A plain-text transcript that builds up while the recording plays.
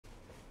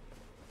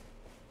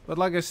But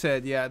like I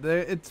said, yeah,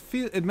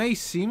 it may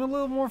seem a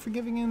little more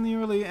forgiving in the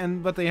early,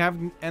 but they've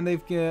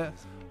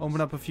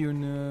opened up a few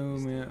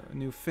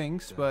new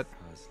things, but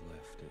Has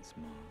left its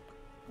mark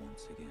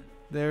once again.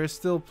 there is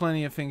still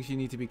plenty of things you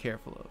need to be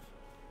careful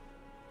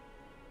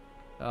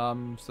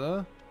of.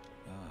 Sir?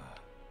 Ah,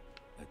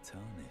 a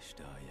tarnished,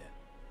 are you?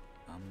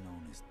 I'm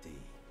known as D.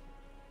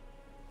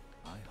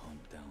 I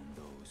hunt down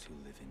those who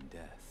live in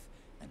death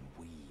and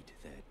weed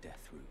their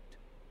death root.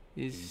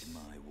 Heed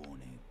my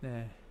warning.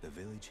 The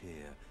village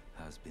here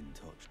has been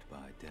touched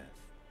by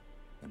death,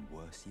 and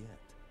worse yet,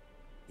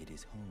 it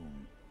is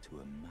home to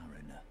a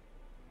mariner.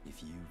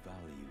 If you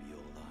value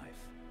your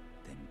life,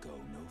 then go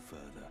no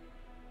further.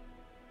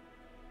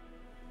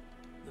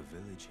 The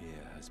village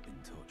here has been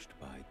touched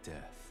by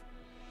death.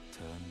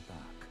 Turn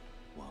back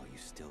while you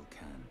still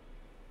can.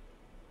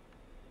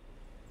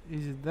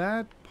 Is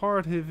that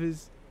part of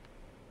his...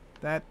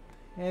 that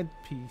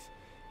headpiece?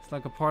 It's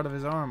like a part of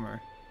his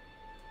armor.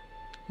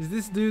 Is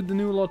this dude the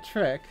new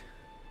Lautrec?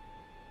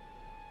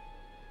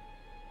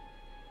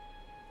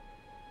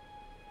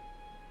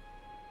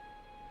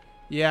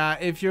 Yeah,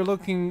 if you're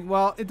looking...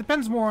 well, it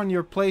depends more on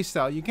your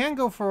playstyle. You can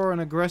go for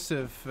an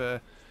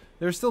aggressive...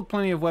 there's still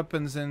plenty of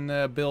weapons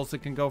and builds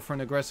that can go for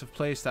an aggressive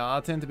playstyle.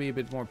 I tend to be a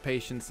bit more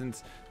patient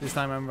since this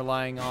time I'm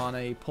relying on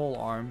a pole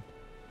arm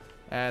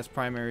as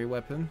primary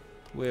weapon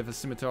with a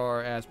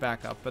scimitar as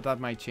backup, but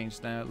that might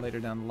change now, later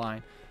down the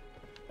line.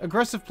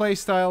 Aggressive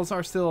playstyles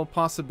are still a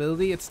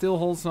possibility. It still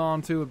holds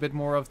on to a bit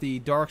more of the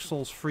Dark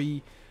Souls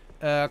free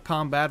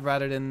combat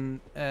rather than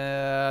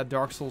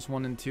Dark Souls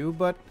 1 and 2,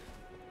 but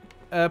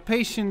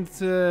patient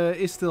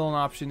is still an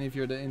option if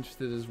you're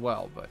interested as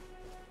well, but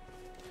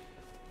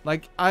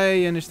like,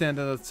 I understand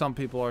that some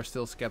people are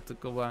still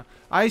skeptical.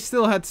 I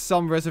still had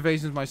some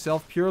reservations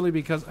myself, purely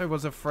because I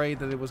was afraid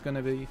that it was going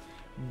to be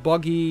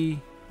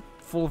buggy,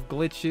 full of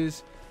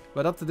glitches.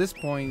 But up to this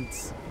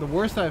point, the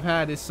worst I've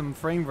had is some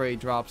frame rate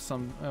drops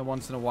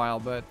once in a while.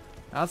 But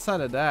outside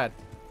of that,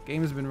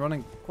 game has been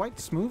running quite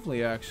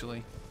smoothly,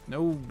 actually.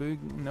 No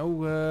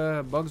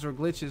bugs or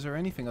glitches or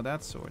anything of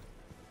that sort.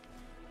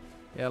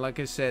 Yeah, like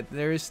I said,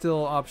 there is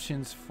still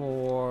options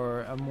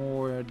for a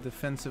more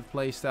defensive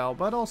playstyle,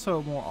 but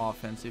also more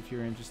offense if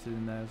you're interested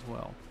in that as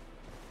well.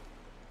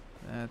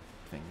 That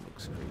thing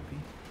looks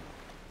creepy.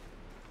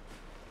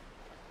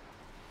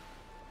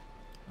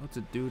 Oh, it's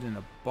a dude in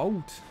a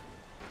boat.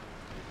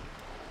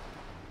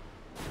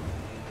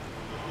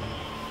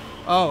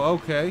 Oh,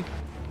 okay.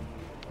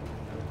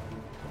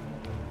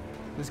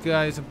 This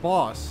guy is a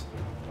boss.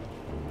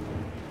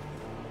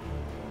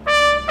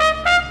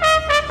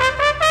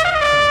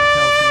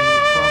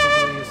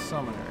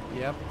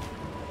 Yep.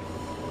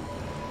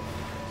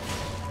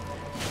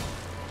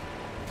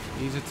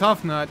 He's a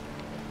tough nut.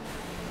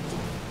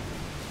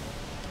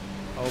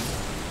 Oh.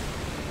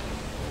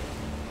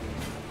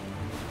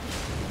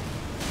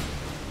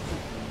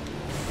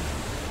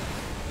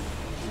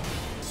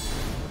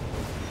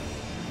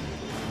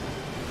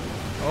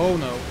 Oh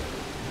no.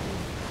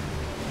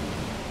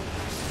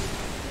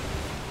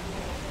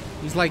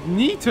 He's like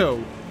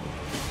Nito.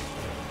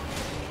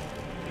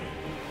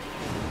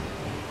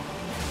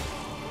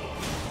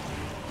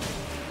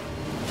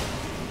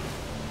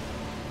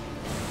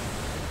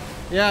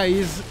 Yeah,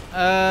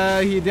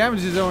 he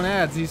damages his own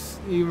ads.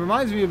 He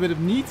reminds me a bit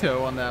of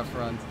Nito on that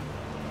front.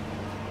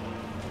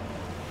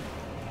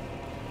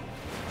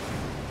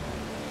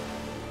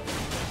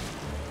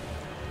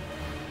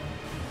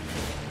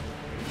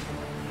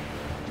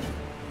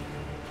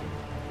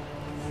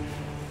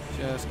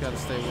 Just gotta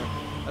stay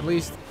with at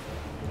least.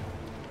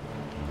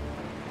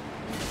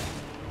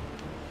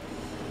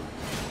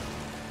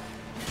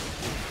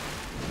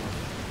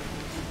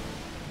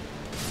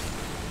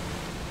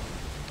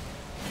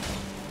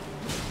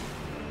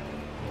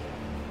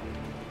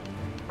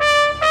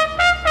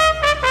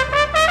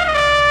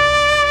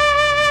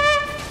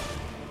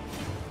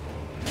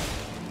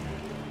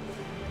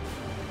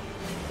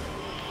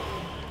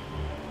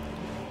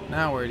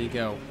 Now where'd he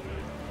go?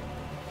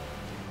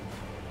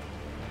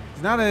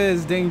 It's not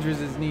as dangerous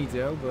as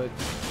Nito, but...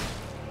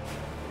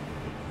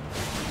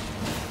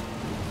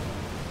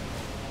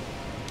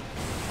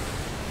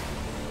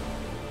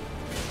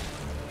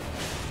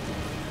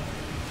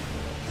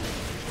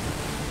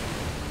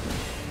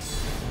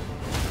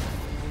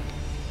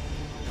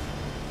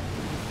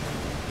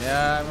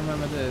 yeah, I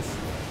remember this.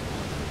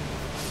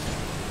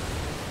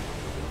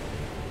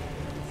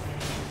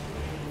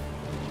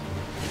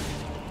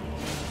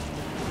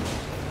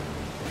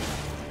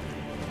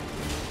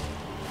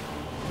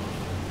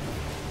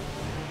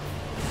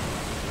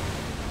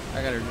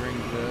 I gotta drink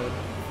the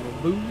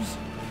little booze.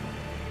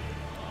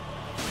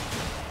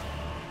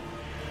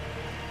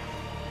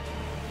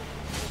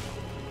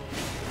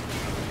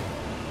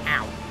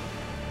 Ow.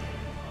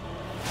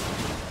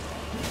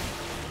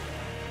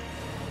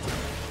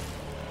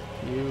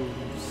 You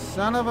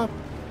son of a...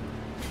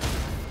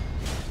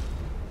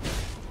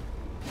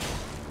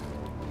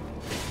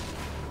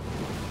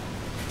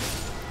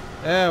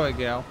 There we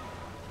go.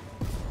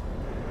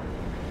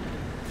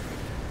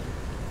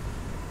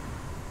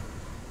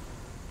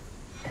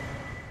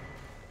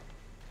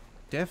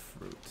 Death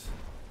Root.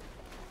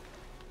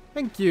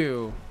 Thank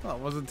you. Well,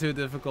 it wasn't too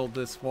difficult,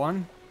 this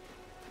one.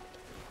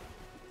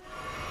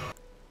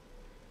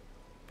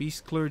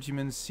 Beast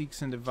clergyman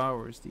seeks and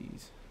devours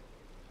these.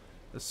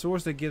 The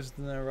source that gives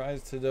the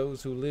rise to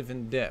those who live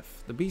in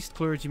death. The beast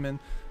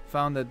clergyman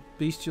found that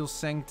bestial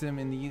sanctum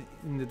in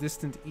the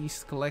distant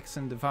east collects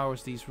and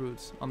devours these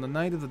roots. On the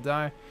night of the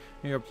dire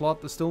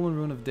plot, the stolen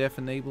rune of death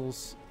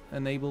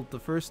enabled the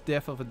first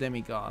death of a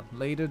demigod.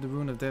 Later, the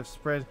rune of death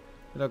spread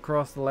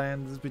across the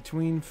lands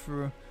between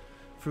through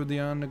the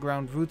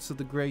underground roots of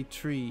the great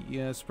tree,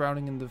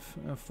 sprouting in the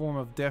form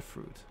of death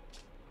root.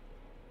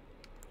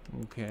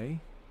 Okay.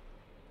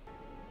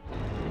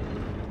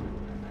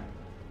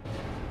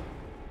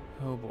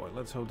 Oh boy,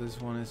 let's hope this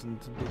one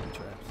isn't booby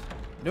traps.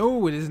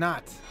 No, it is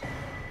not.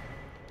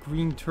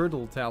 Green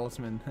turtle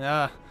talisman.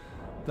 Ah,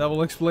 that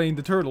will explain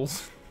the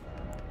turtles.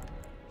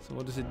 So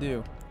what does it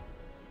do?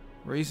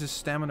 Raises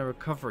stamina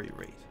recovery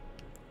rate.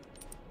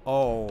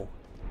 Oh,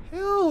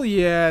 hell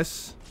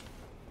yes.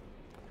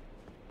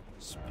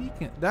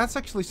 Speaking, that's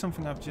actually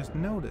something I've just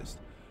noticed.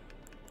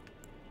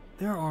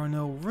 There are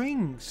no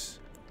rings.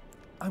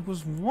 I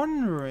was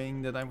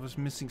wondering that I was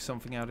missing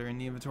something out there in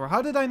the inventory.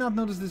 How did I not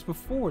notice this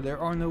before? There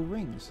are no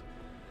rings.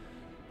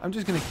 I'm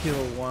just gonna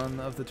kill one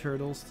of the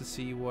turtles to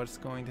see what's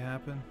going to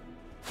happen.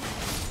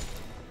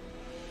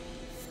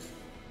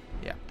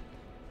 Yeah.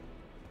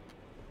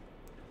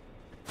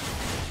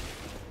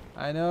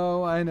 I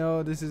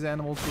know, this is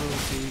animal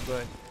cruelty,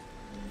 but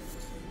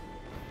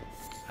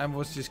I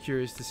was just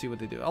curious to see what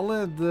they do. I'll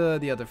let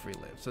the other three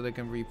live so they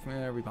can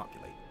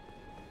repopulate.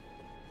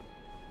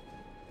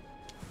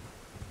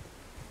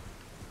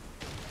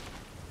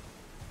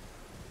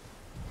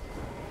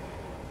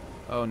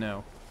 Oh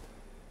no.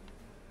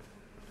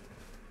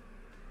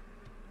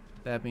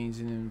 That means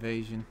an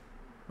invasion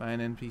by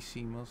an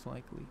NPC most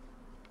likely.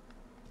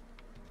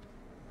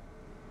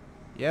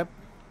 Yep.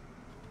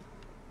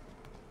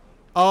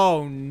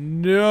 Oh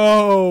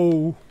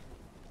no!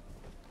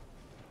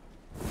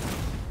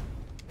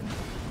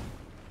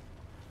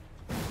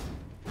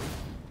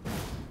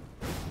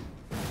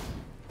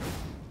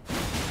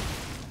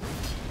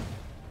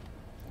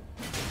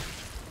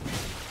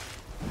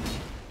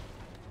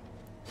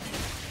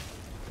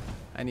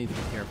 I need to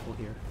be careful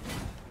here.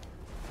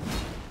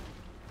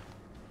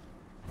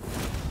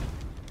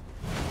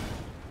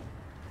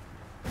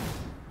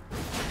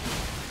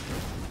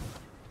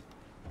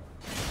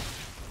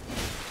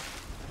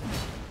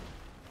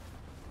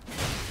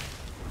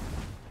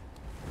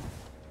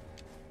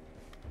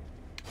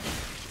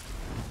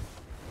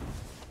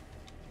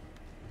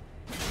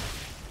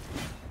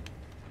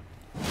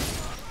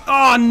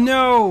 Oh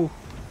no!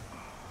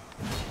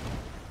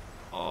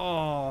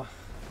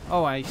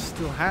 Oh, I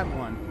still had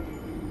one.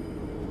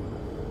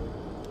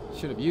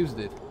 Should have used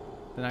it.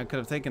 Then I could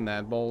have taken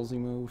that ballsy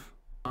move.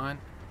 On.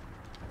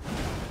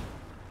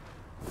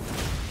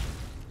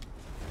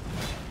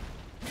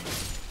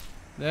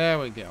 There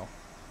we go.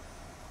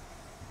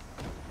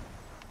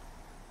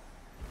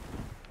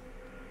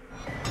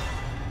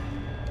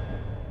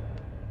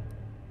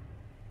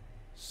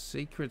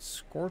 Sacred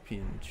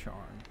Scorpion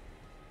Charm.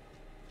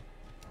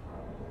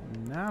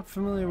 Not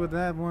familiar with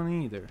that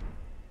one either.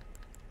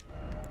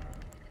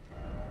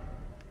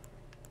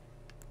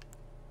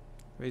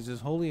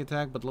 Raises holy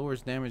attack but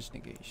lowers damage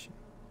negation.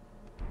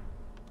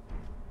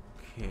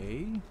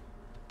 Okay.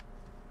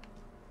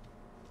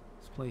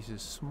 This place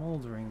is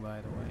smoldering,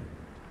 by the way.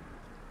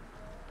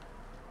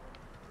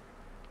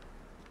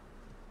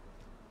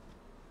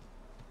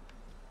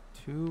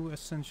 Two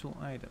essential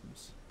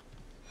items.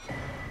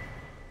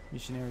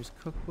 Missionary's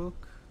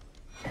Cookbook.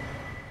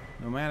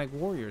 Nomadic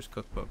Warrior's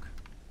Cookbook.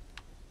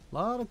 A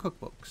lot of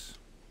cookbooks.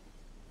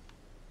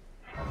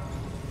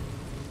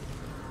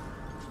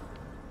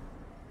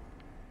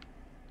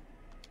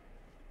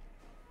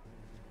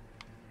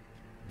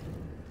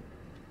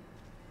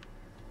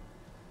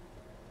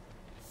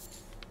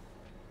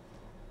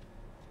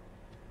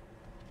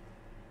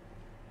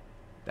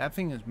 That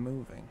thing is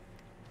moving.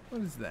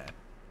 What is that?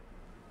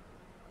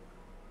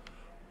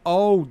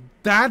 Oh,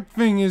 that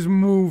thing is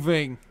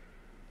moving.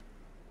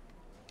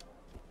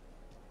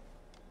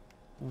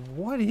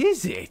 What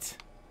is it?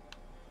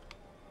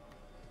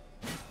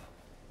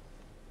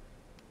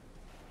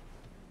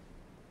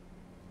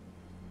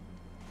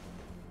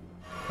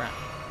 Crap.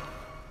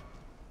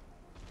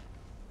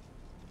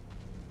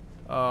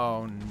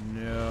 Oh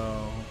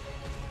no.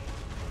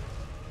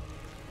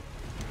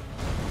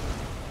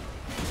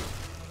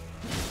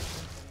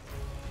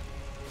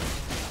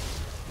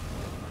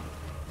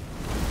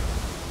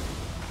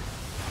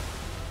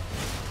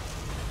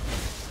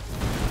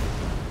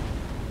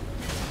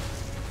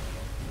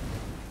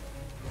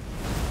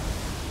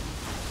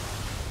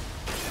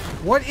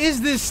 What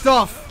is this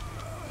stuff?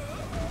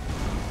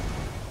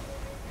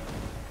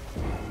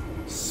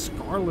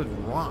 Scarlet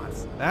Rot.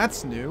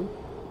 That's new.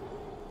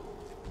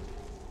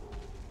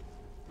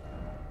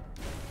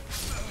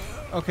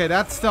 Okay,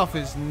 that stuff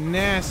is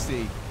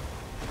nasty.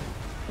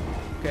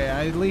 Okay,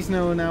 I at least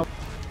know now.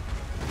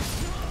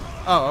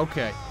 Oh,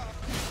 okay.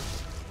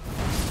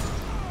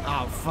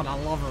 Oh, for the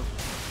love of...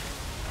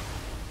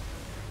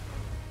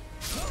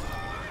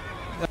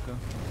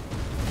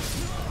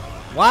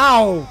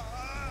 Wow!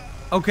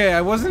 Okay, I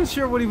wasn't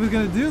sure what he was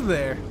gonna do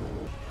there.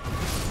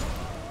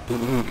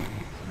 The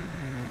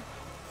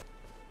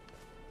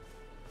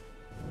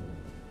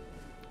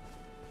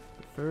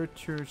Third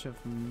Church of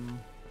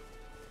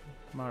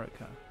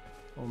Marika.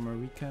 Or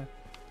Marika.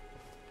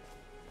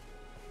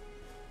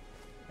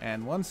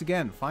 And once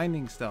again,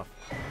 finding stuff.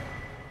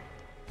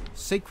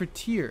 Sacred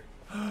Tear.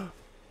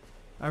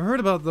 I've heard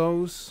about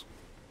those.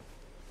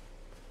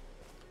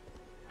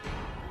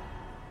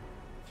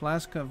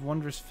 Flask of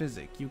Wondrous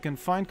Physic. You can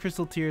find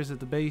crystal tears at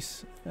the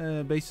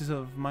bases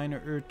of minor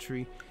earth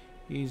trees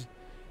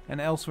and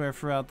elsewhere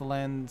throughout the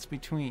lands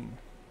between.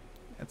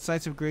 At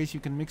sites of grace, you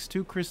can mix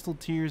 2 crystal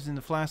tears in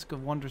the Flask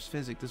of Wondrous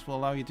Physic. This will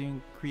allow you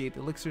to create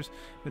elixirs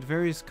with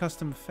various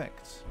custom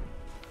effects.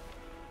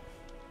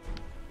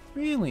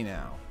 Really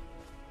now?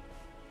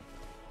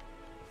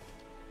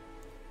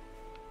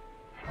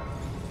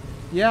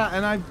 Yeah,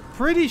 and I'm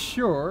pretty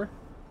sure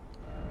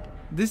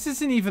this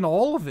isn't even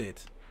all of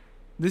it.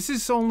 This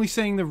is only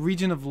saying the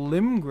region of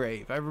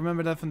Limgrave. I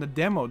remember that from the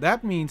demo.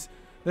 That means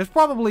there's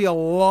probably a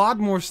lot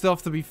more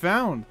stuff to be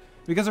found.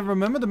 Because I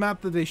remember the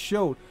map that they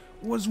showed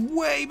was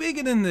way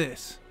bigger than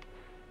this.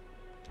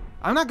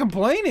 I'm not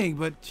complaining,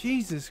 but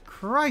Jesus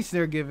Christ,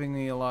 they're giving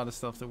me a lot of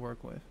stuff to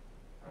work with.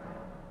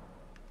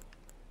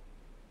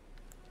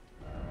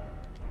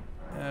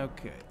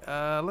 Okay,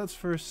 let's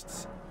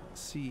first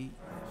see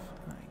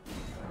if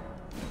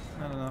I...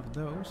 Not enough of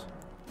those.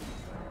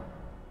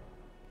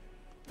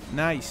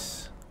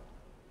 Nice.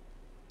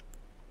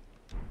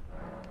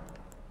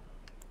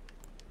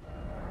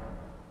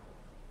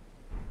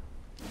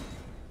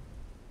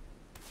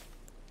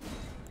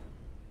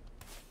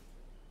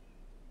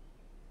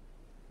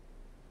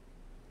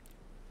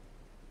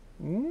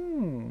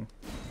 Ooh.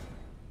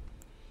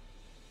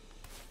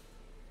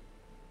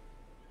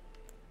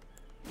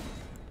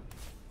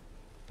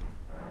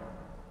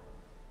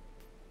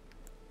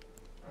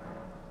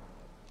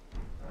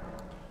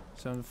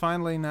 So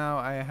finally now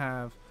I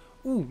have...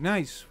 Ooh,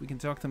 nice. We can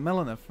talk to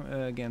Melina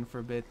again for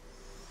a bit.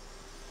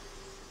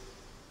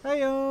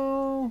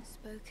 Heyo!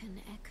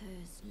 Spoken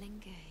echoes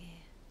linger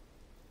here.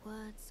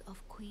 Words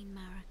of Queen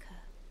Marika.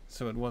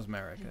 So it was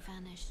Marika. Who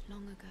vanished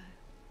long ago.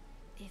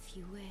 If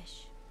you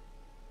wish,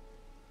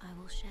 I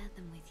will share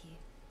them with you.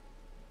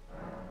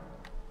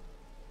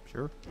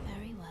 Sure.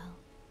 Very well.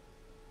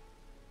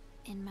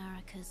 In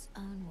Marika's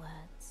own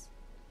words,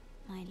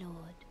 my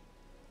lord,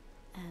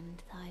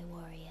 and thy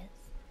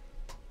warriors,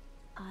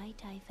 I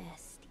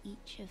divest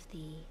each of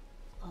thee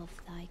of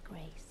thy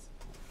grace.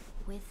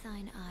 With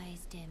thine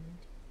eyes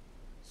dimmed,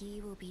 ye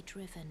will be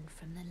driven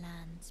from the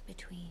lands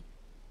between.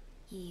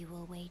 Ye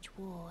will wage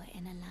war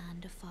in a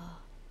land afar,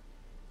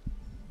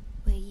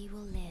 where ye will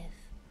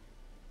live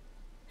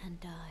and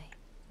die.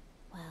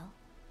 Well,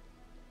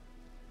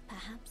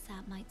 perhaps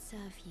that might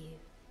serve you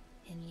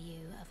in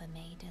lieu of a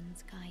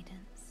maiden's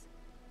guidance.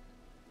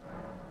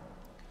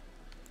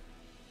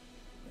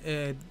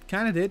 It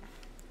kinda did.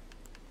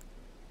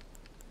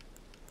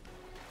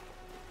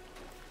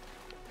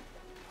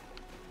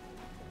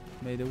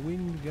 May the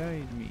wind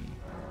guide me.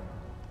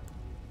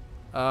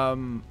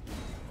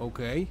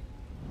 Okay.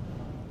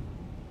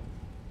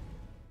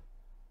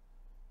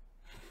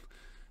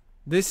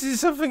 This is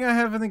something I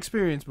haven't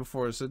experienced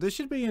before, so this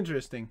should be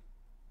interesting.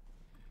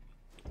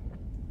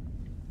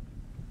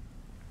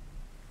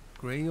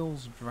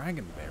 Grail's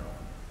Dragon Barrel.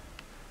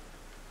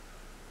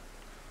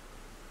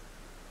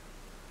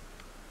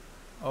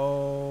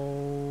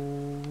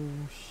 Oh,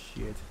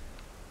 shit.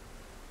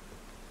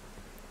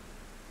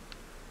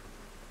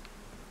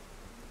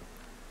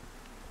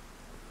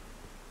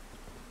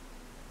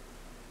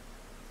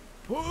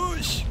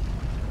 Push!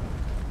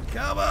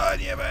 Come on,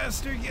 you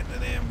bastard! Get the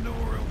damn door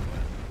open.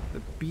 The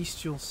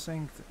Bestial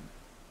Sanctum.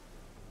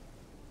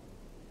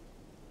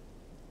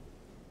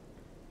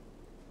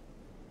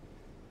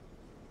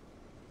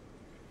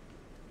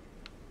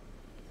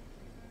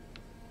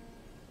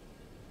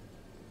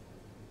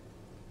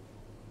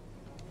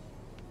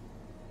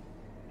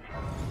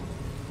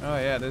 Oh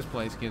yeah, this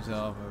place gives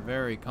off a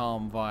very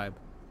calm vibe.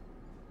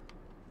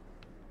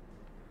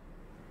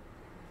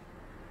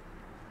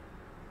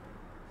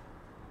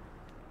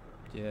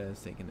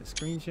 Just taking a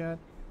screenshot.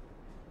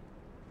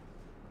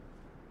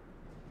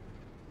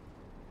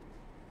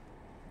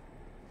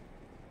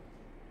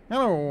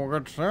 Hello,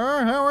 good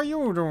sir. How are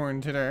you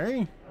doing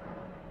today?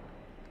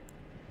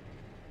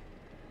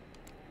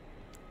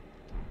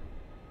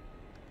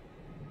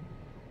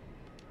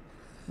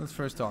 Let's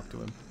first talk to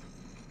him.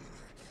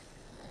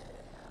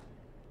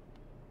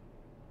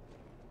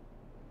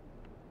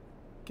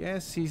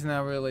 Guess he's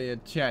not really a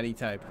chatty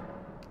type.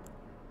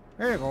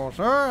 Here you go,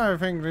 sir. I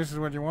think this is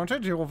what you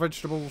wanted. Your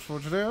vegetables for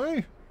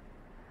today.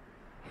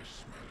 I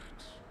smell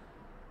it.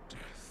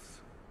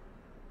 Death.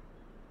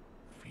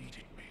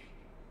 Feeding me.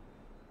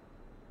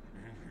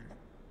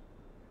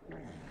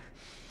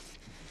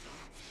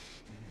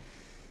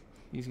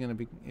 He's gonna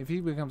be... If he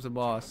becomes a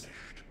boss...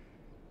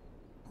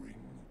 Bring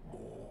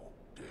more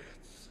death.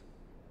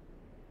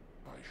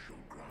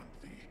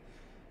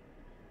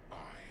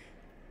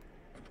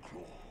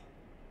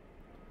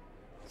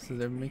 So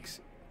they're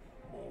mixing.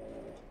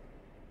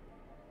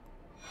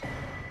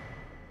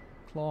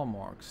 Claw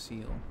mark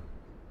seal.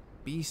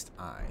 Beast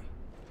eye.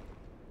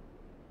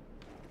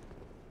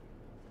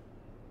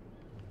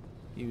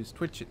 He was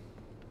twitching.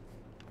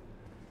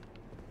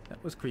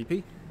 That was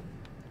creepy.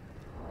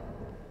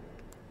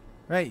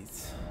 Right.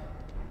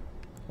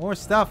 More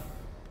stuff.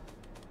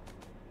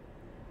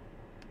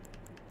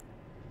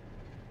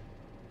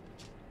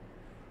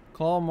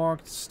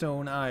 Claw-marked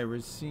stone eye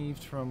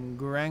received from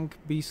Grank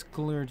Beast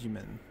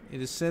Clergyman.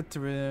 It is said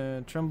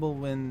to tremble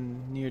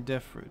when near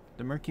deathroot.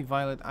 The murky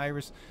violet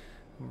iris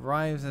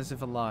writhes as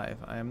if alive.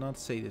 I am not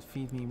sated.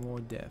 Feed me more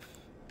death.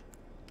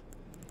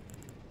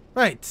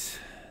 Right.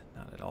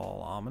 Not at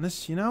all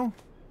ominous, you know?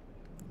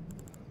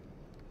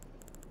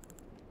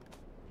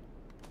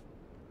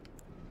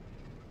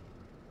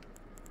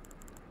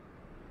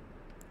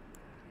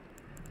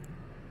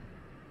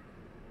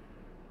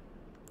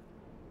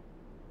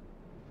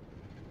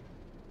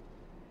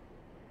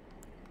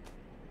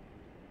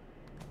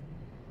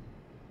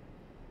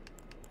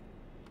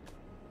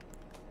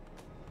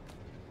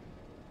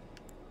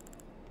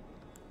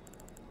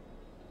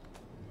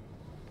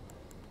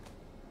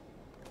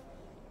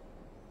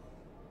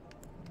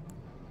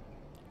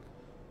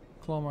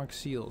 Clawmark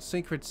seal.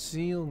 Sacred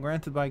seal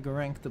granted by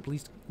Garank, the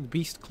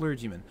beast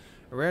clergyman.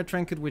 A rare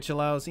trinket which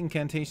allows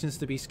incantations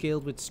to be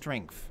scaled with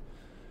strength.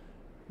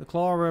 The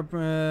claw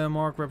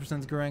mark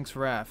represents Garank's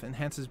wrath.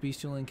 Enhances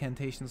bestial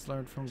incantations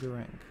learned from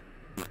Garank.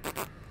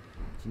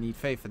 You need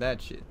faith for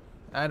that shit.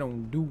 I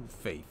don't do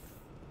faith.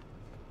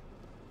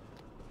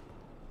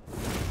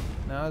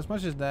 Now, as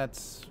much as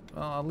that's...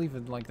 Well, I'll leave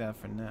it like that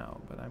for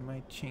now, but I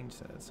might change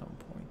that at some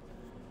point.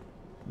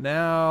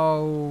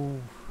 Now...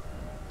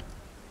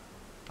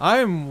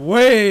 I'm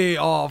way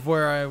off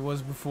where I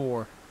was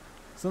before.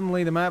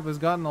 Suddenly the map has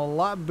gotten a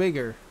lot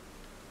bigger.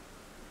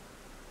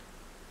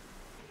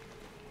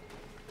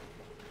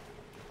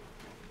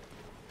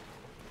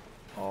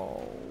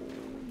 Oh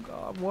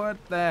god, what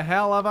the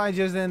hell have I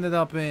just ended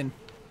up in?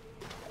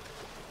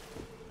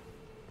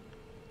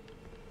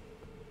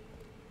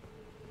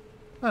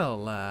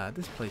 Well,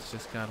 this place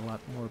just got a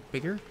lot more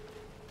bigger.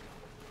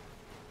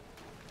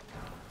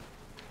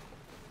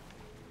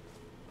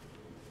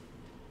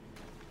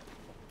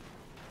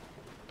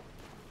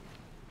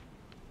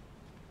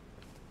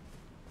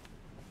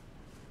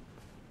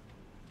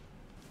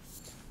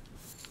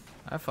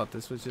 I thought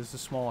this was just a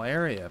small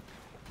area.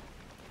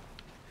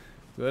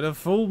 Could have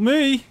fooled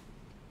me.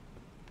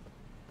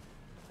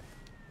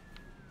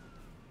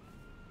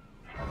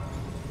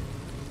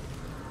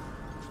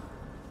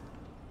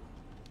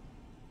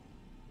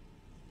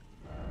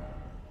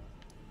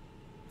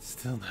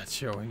 Still not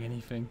showing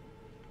anything.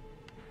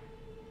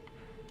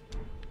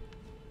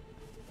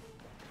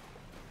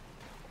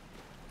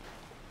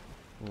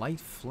 Light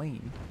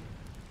flame.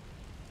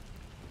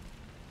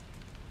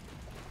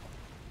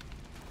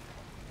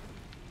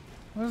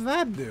 What does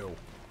that do?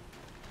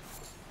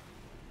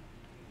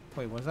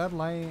 Wait, was that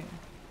light?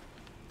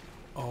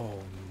 Oh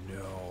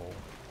no.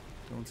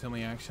 Don't tell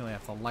me I actually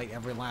have to light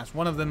every last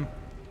one of them.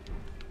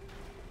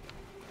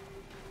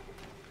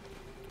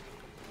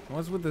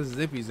 What's with the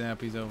zippy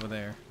zappies over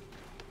there?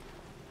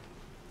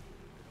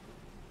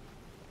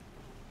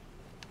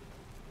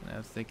 I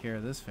have to take care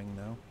of this thing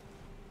though.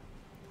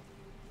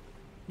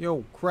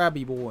 Yo,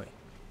 crabby boy.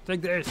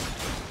 Take this.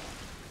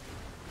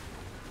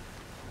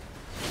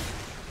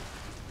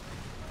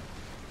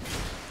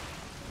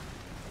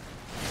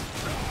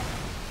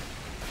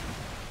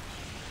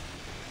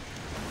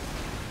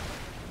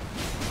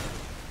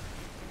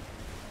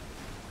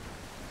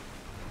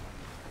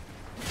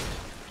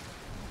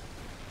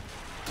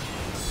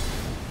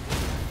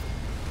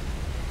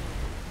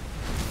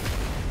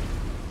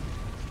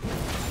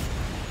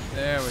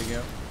 There we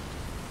go.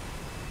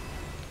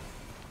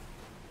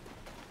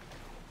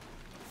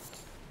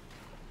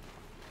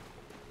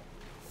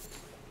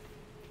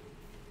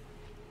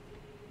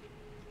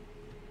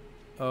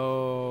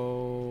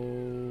 Oh,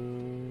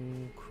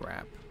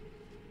 crap.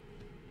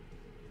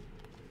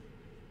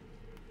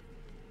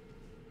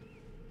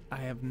 I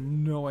have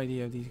no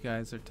idea if these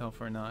guys are tough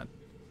or not.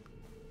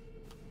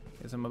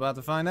 Guess I'm about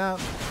to find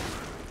out.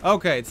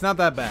 Okay, it's not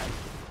that bad.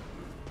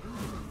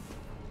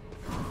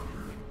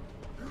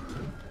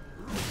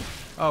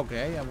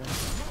 Okay,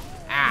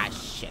 ah,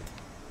 shit.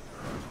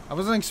 I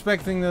wasn't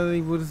expecting that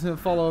he would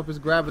follow up his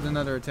grab with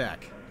another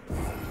attack.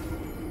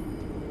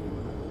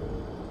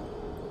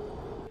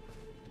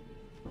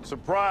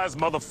 Surprise,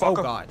 motherfucker.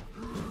 Oh, God.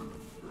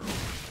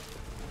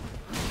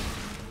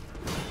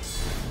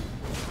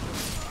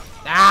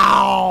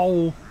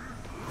 Ow!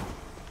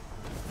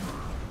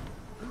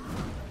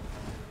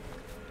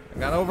 I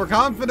got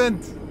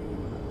overconfident.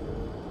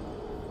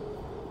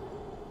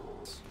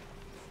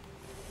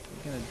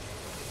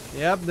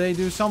 Yep, they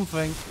do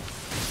something.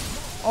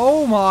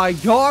 Oh my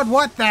god,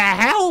 what the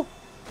hell?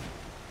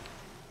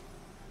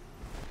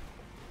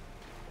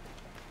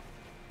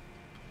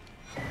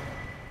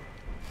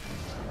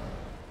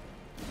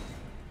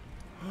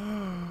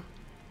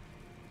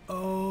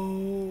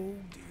 Oh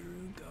dear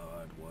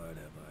god, what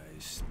have I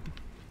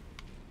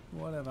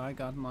I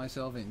got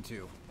myself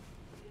into?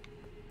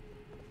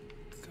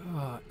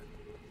 God.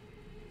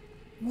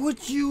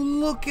 Would you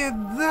look at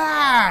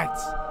that?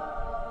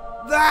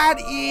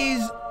 That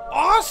is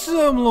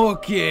awesome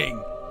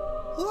looking!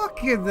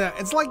 Look at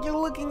that. It's like you're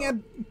looking at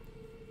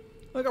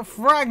like a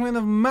fragment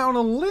of Mount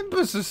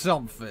Olympus or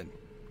something.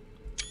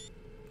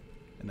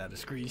 Another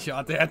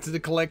screenshot to add to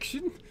the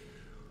collection.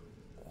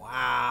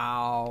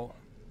 Wow.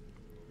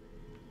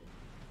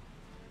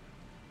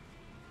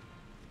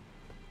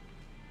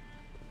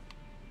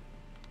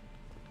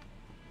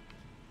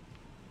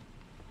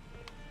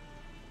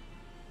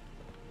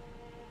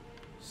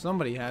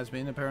 Somebody has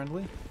been,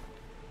 apparently.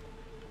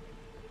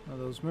 One of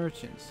those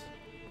merchants.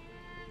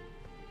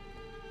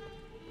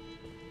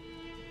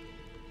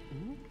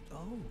 Ooh,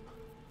 oh,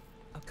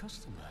 a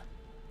customer.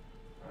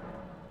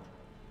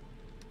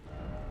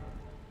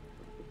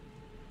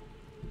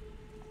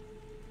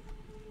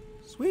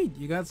 Sweet,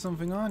 you got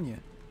something on you.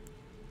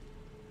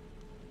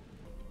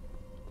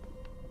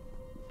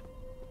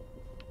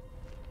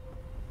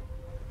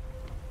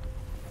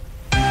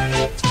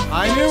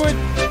 I knew it!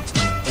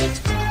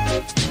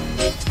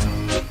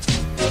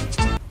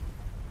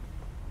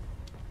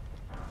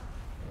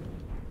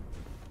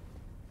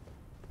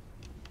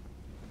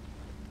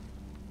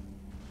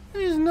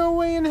 There's no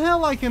way in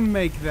hell I can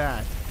make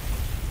that.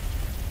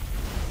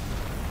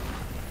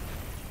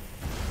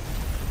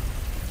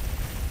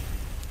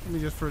 Let me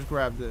just first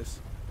grab this.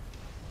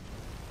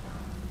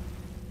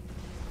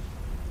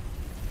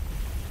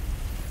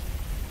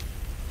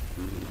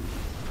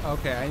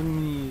 Okay, I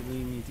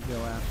immediately need to go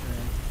after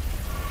him.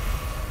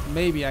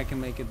 Maybe I can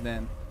make it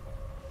then.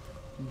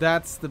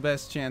 That's the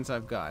best chance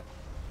I've got.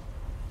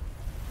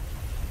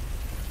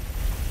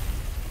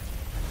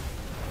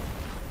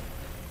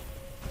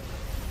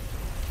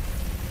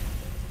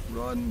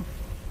 Run.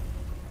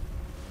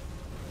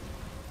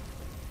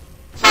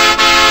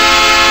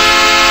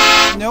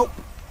 Nope.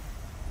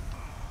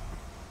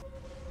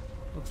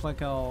 Looks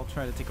like I'll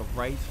try to take a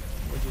right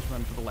or just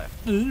run to the left.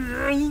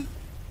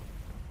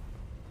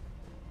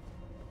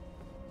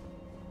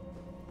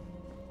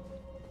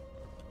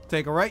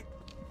 Take a right.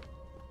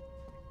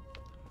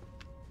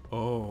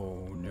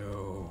 Oh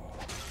no.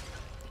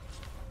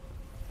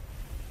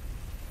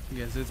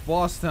 Guess it's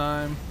boss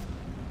time.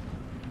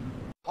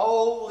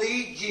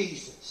 Holy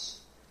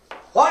Jesus.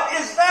 What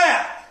is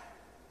that?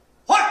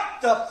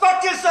 What the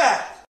fuck is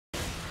that?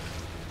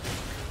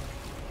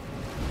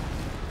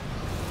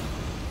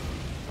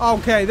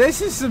 Okay,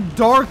 this is some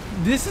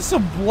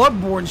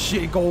Bloodborne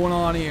shit going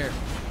on here.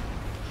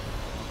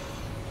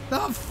 The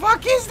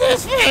fuck is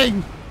this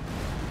thing?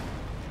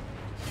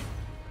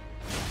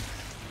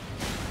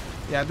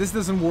 Yeah, this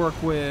doesn't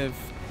work with...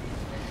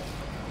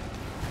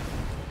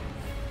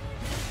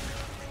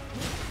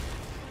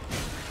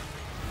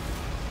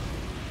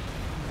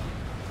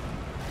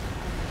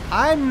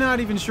 I'm not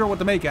even sure what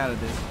to make out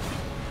of this.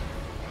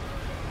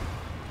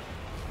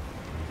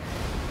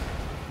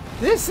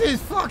 This is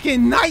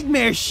fucking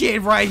nightmare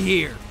shit right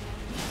here.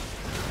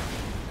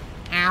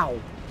 Ow.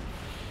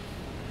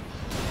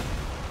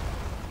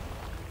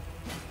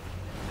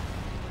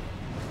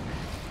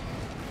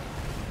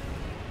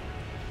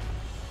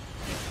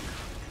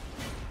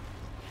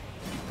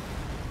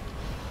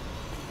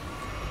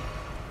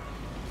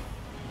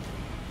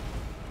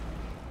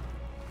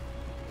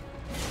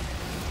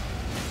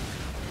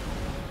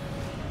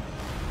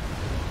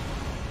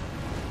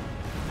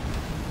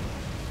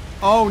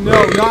 Oh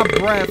no, not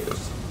breath.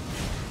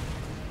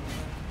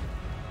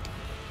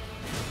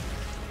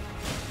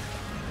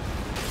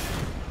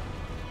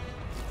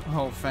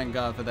 Oh, thank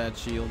God for that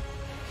shield.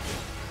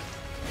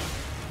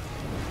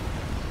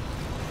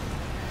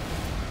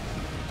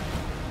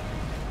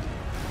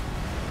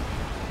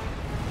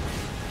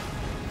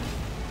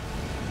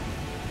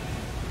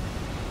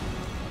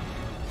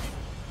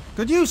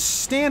 Could you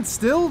stand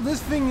still?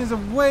 This thing is a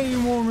way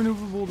more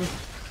maneuverable than...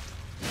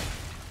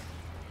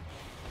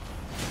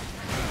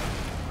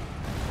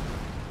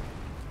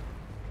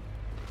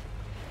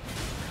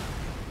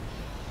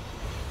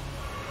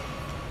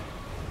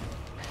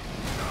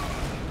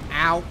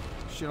 Ow.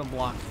 Should have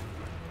blocked.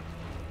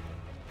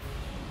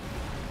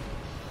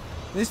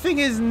 This thing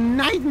is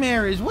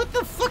nightmarish. What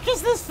the fuck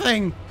is this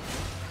thing?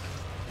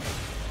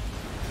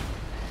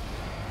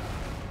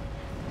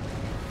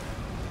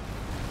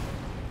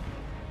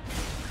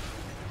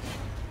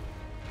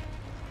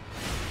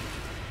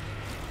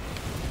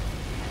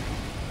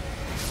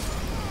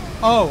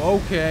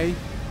 Oh, okay.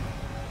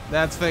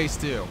 That's phase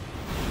 2.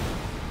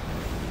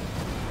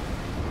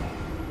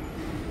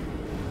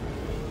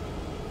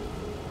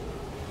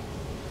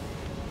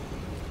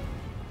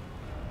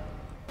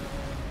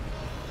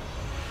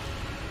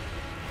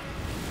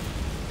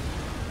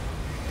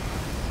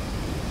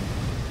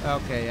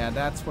 Okay, yeah,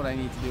 that's what I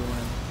need to do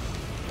when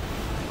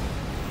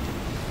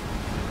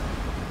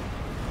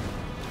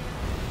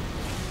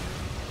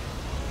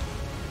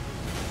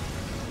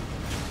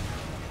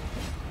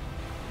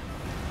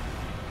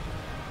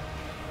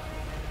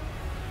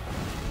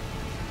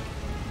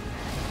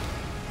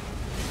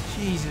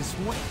Jesus,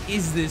 what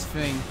is this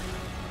thing?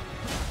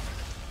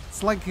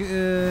 It's like,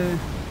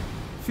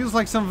 feels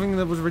like something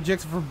that was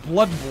rejected for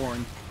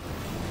Bloodborne.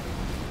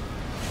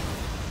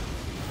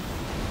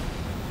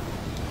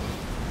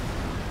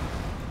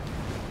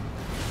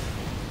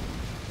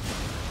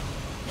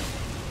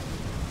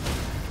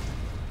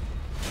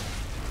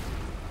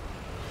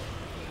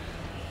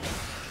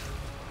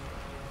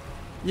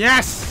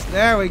 Yes!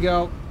 There we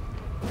go.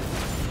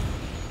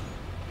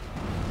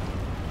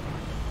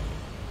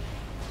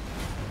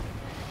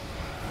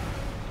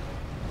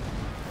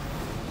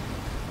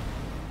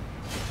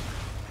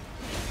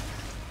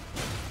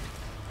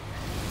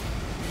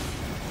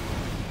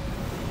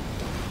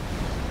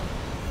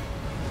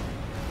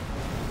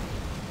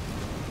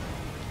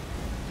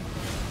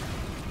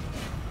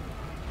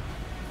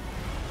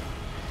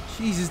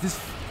 Jesus, this...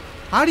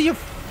 How do you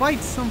fight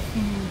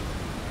something...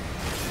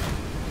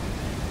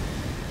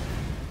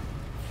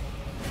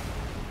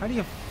 How do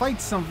you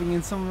fight something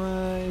in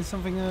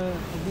something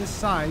of this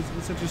size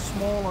in such a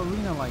small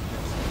arena like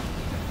this?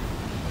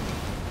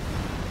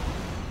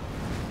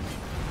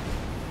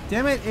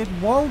 Damn it, it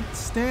won't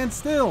stand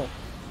still.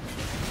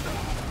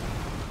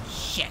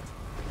 Shit.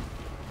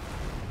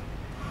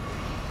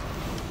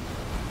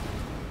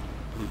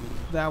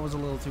 That was a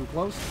little too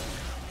close.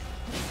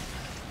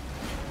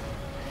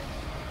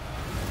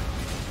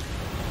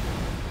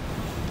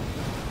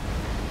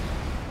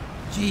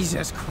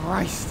 Jesus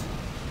Christ.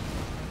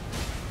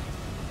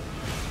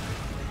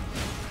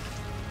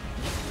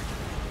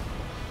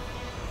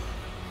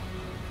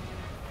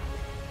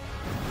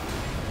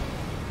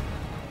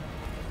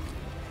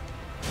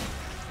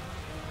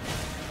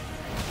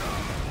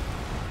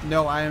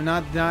 No, I am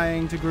not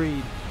dying to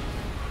greed.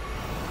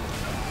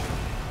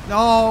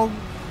 No!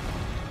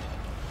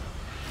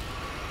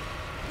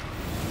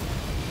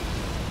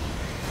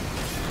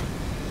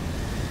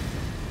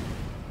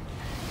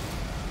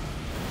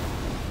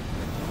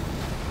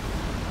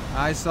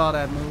 I saw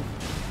that move.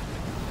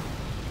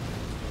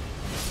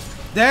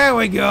 There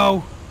we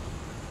go!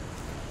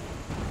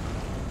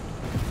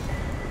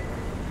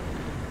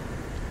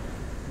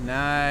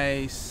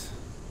 Nice.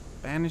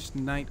 Banished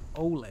Knight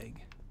Oleg.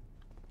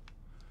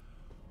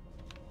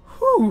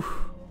 Whew.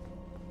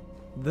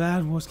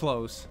 That was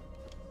close.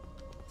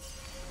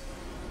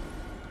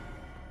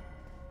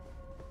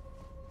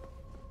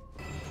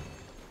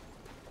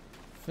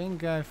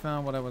 Think I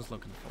found what I was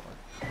looking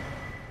for.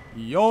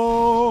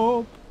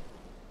 Yup.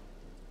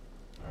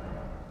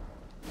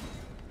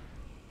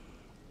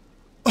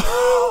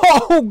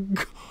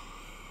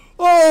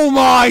 Oh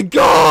my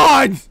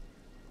God!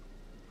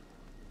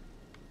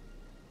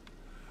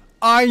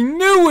 I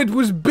knew it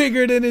was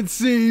bigger than it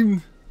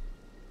seemed.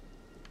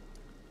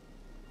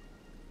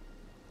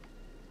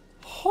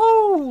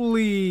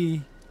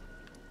 Holy!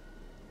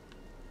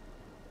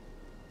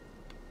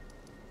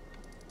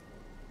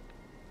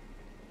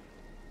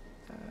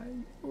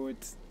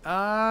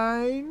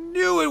 I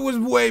knew it was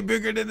way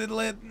bigger than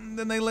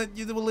they let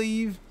you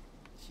believe.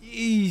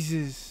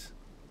 Jesus.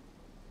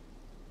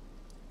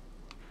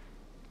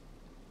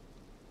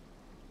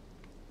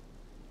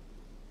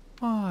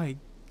 My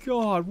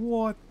God,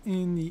 what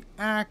in the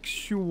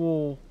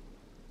actual...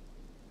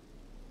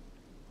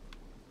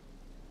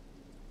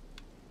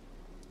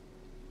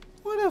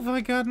 What have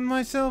I gotten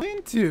myself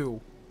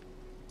into?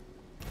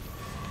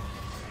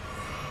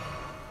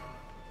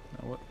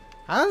 Now what?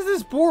 How is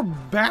this poor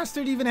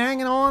bastard even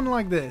hanging on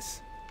like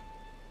this?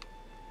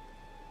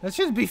 That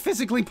shouldn't be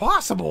physically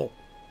possible.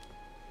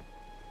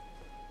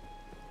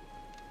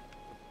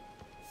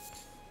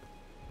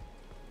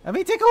 I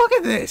mean, take a look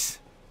at this.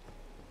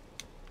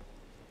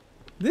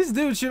 This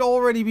dude should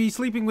already be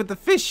sleeping with the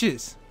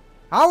fishes.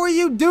 How are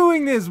you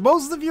doing this?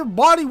 Most of your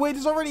body weight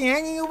is already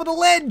hanging over the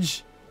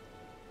ledge.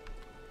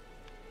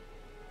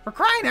 For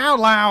crying out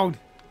loud!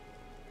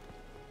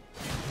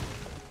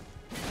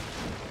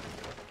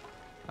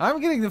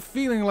 I'm getting the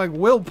feeling like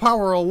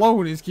willpower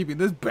alone is keeping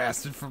this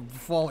bastard from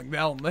falling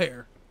down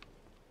there.